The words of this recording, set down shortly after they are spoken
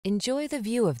Enjoy the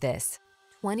view of this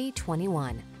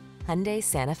 2021 Hyundai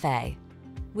Santa Fe.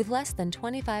 With less than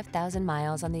 25,000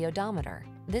 miles on the odometer,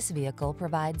 this vehicle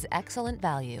provides excellent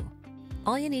value.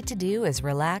 All you need to do is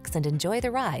relax and enjoy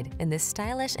the ride in this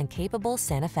stylish and capable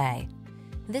Santa Fe.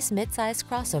 This midsize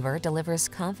crossover delivers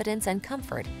confidence and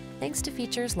comfort thanks to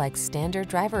features like standard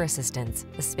driver assistance,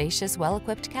 a spacious,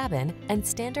 well-equipped cabin, and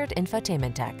standard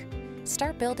infotainment tech.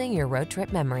 Start building your road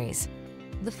trip memories.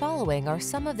 The following are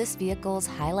some of this vehicle's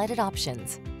highlighted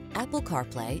options: Apple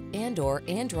CarPlay and/or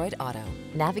Android Auto,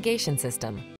 navigation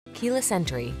system, keyless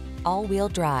entry, all-wheel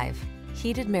drive,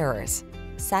 heated mirrors,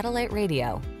 satellite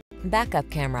radio, backup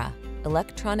camera,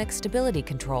 electronic stability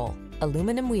control,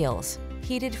 aluminum wheels,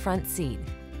 heated front seat.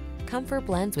 Comfort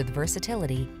blends with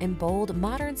versatility in bold,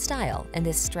 modern style in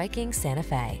this striking Santa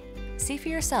Fe. See for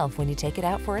yourself when you take it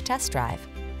out for a test drive.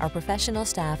 Our professional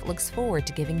staff looks forward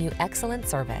to giving you excellent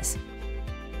service.